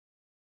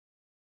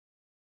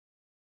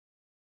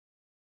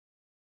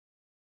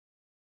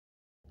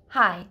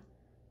Hi,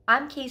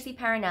 I'm Casey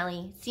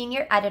Parinelli,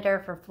 Senior Editor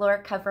for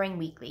Floor Covering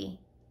Weekly.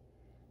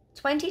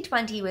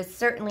 2020 was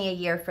certainly a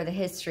year for the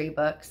history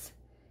books.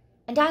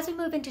 And as we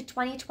move into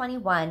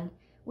 2021,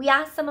 we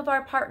asked some of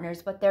our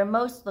partners what they're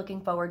most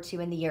looking forward to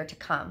in the year to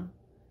come.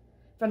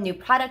 From new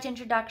product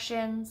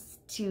introductions,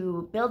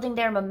 to building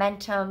their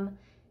momentum,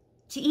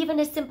 to even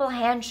a simple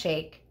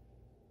handshake.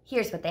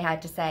 Here's what they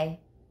had to say.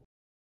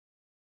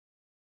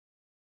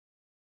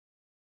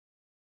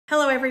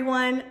 Hello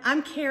everyone,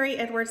 I'm Carrie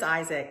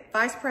Edwards-Isaac,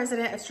 Vice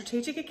President of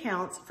Strategic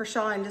Accounts for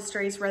Shaw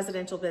Industries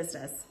Residential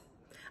Business.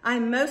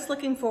 I'm most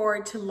looking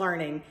forward to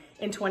learning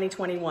in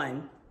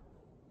 2021.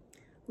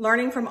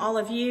 Learning from all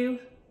of you,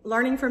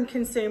 learning from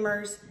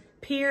consumers,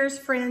 peers,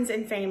 friends,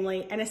 and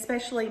family, and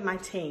especially my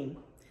team.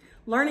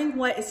 Learning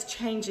what is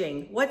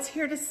changing, what's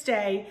here to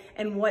stay,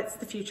 and what's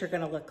the future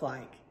gonna look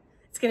like.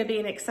 It's gonna be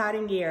an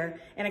exciting year,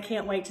 and I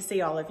can't wait to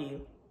see all of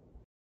you.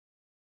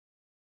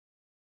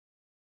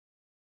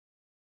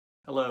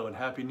 Hello and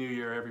Happy New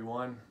Year,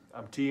 everyone.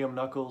 I'm T.M.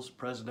 Knuckles,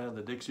 President of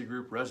the Dixie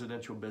Group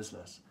Residential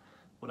Business.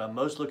 What I'm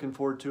most looking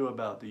forward to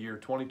about the year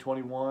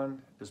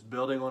 2021 is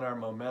building on our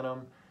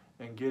momentum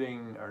and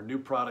getting our new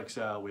products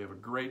out. We have a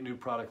great new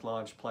product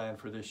launch planned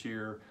for this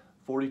year,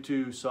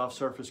 42 soft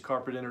surface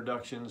carpet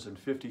introductions and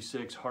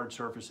 56 hard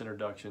surface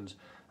introductions.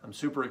 I'm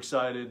super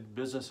excited.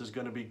 Business is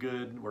going to be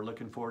good. We're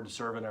looking forward to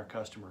serving our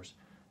customers.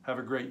 Have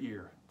a great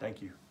year.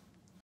 Thank you.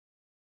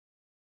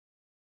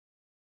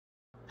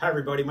 Hi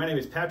everybody, my name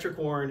is Patrick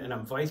Warren and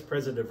I'm Vice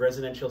President of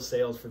Residential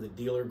Sales for the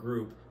dealer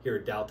group here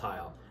at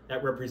Daltile.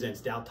 That represents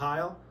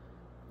Daltile,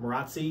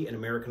 Marazzi, and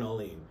American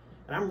Olean.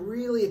 And I'm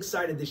really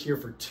excited this year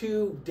for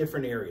two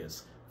different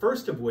areas.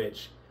 First of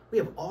which, we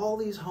have all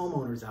these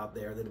homeowners out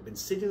there that have been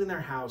sitting in their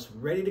house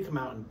ready to come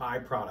out and buy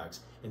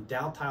products, and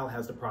Daltile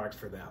has the products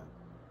for them.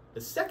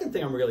 The second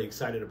thing I'm really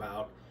excited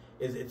about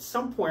is at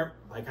some point,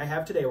 like I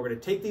have today, we're going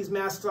to take these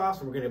masks off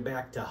and we're going to go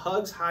back to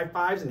hugs, high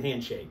fives, and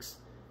handshakes.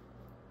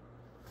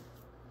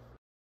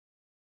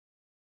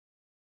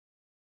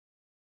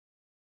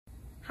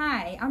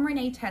 Hi, I'm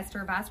Renee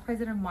Tester, Vice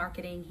President of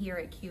Marketing here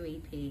at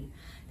QEP.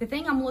 The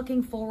thing I'm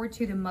looking forward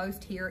to the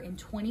most here in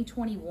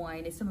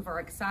 2021 is some of our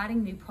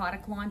exciting new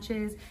product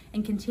launches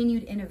and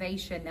continued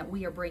innovation that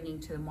we are bringing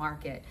to the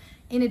market.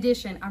 In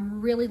addition, I'm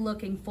really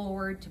looking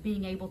forward to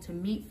being able to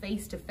meet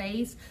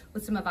face-to-face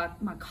with some of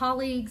my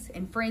colleagues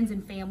and friends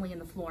and family in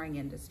the flooring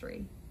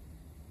industry.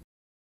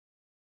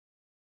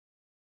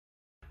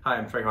 Hi,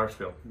 I'm Trey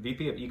Hartsfield,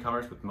 VP of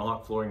E-commerce with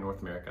Mohawk Flooring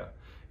North America.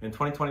 In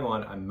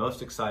 2021, I'm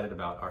most excited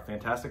about our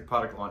fantastic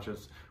product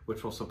launches,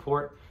 which will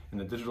support in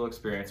the digital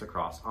experience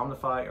across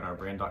Omnify and our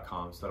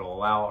brand.coms that will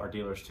allow our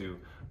dealers to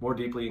more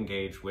deeply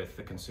engage with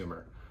the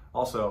consumer.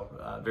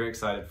 Also, very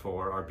excited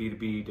for our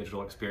B2B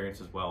digital experience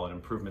as well and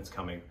improvements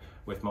coming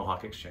with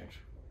Mohawk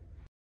Exchange.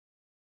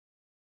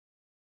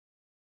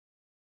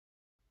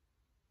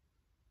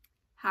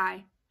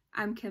 Hi,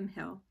 I'm Kim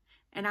Hill,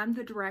 and I'm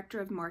the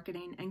Director of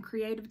Marketing and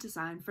Creative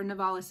Design for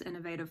Novalis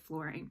Innovative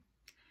Flooring.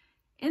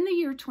 In the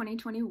year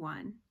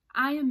 2021,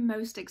 I am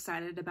most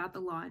excited about the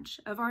launch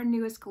of our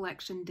newest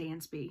collection,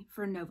 Dansby,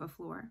 for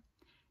NovaFloor.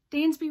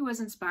 Dansby was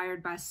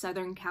inspired by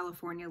Southern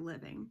California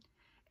living.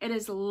 It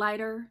is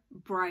lighter,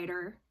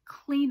 brighter,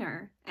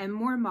 cleaner, and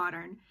more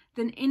modern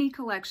than any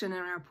collection in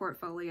our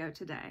portfolio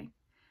today.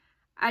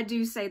 I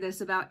do say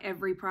this about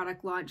every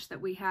product launch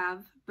that we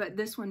have, but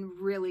this one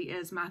really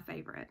is my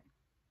favorite.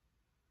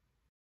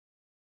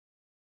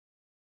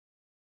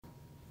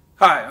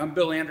 Hi, I'm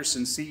Bill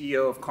Anderson,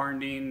 CEO of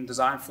Karndine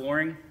Design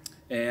Flooring,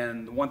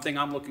 and the one thing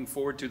I'm looking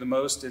forward to the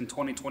most in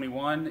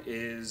 2021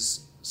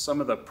 is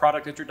some of the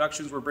product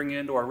introductions we're bringing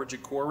into our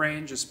rigid core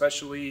range,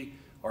 especially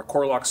our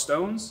Core-Lokt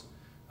stones.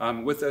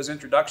 With those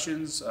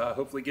introductions,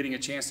 hopefully getting a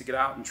chance to get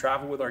out and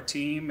travel with our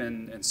team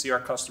and see our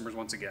customers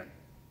once again.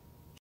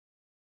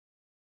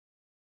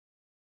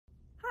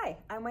 Hi,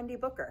 I'm Wendy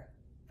Booker,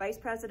 Vice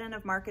President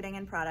of Marketing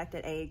and Product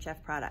at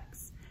AHF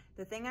Products.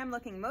 The thing I'm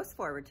looking most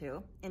forward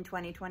to in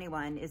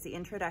 2021 is the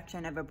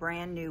introduction of a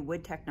brand new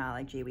wood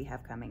technology we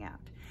have coming out.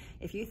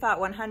 If you thought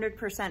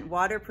 100%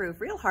 waterproof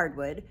real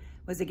hardwood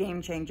was a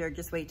game changer,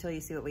 just wait till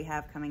you see what we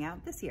have coming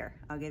out this year.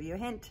 I'll give you a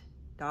hint.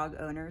 Dog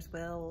owners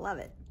will love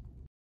it.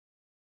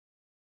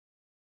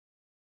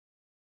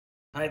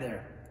 Hi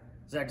there,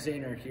 Zach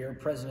Zahner here,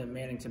 President of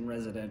Mannington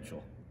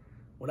Residential.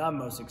 What I'm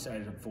most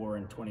excited for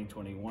in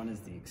 2021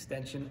 is the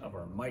extension of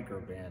our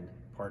Microban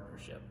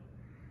partnership.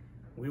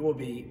 We will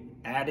be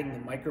adding the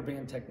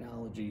Microban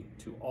technology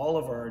to all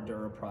of our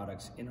Endura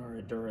products in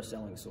our Endura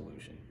selling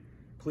solution.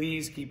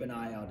 Please keep an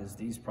eye out as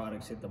these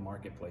products hit the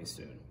marketplace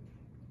soon.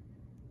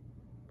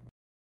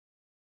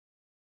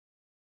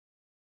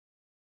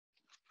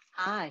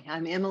 Hi,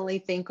 I'm Emily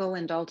Finkel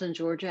in Dalton,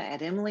 Georgia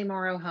at Emily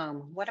Morrow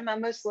Home. What am I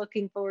most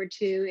looking forward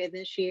to in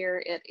this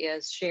year? It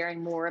is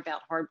sharing more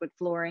about hardwood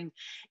flooring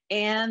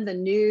and the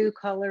new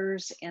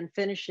colors and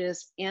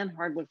finishes in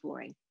hardwood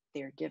flooring.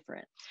 They're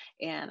different,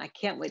 and I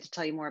can't wait to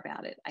tell you more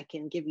about it. I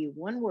can give you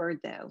one word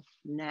though: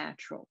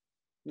 natural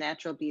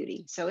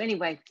beauty. So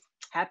anyway,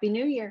 Happy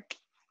New Year.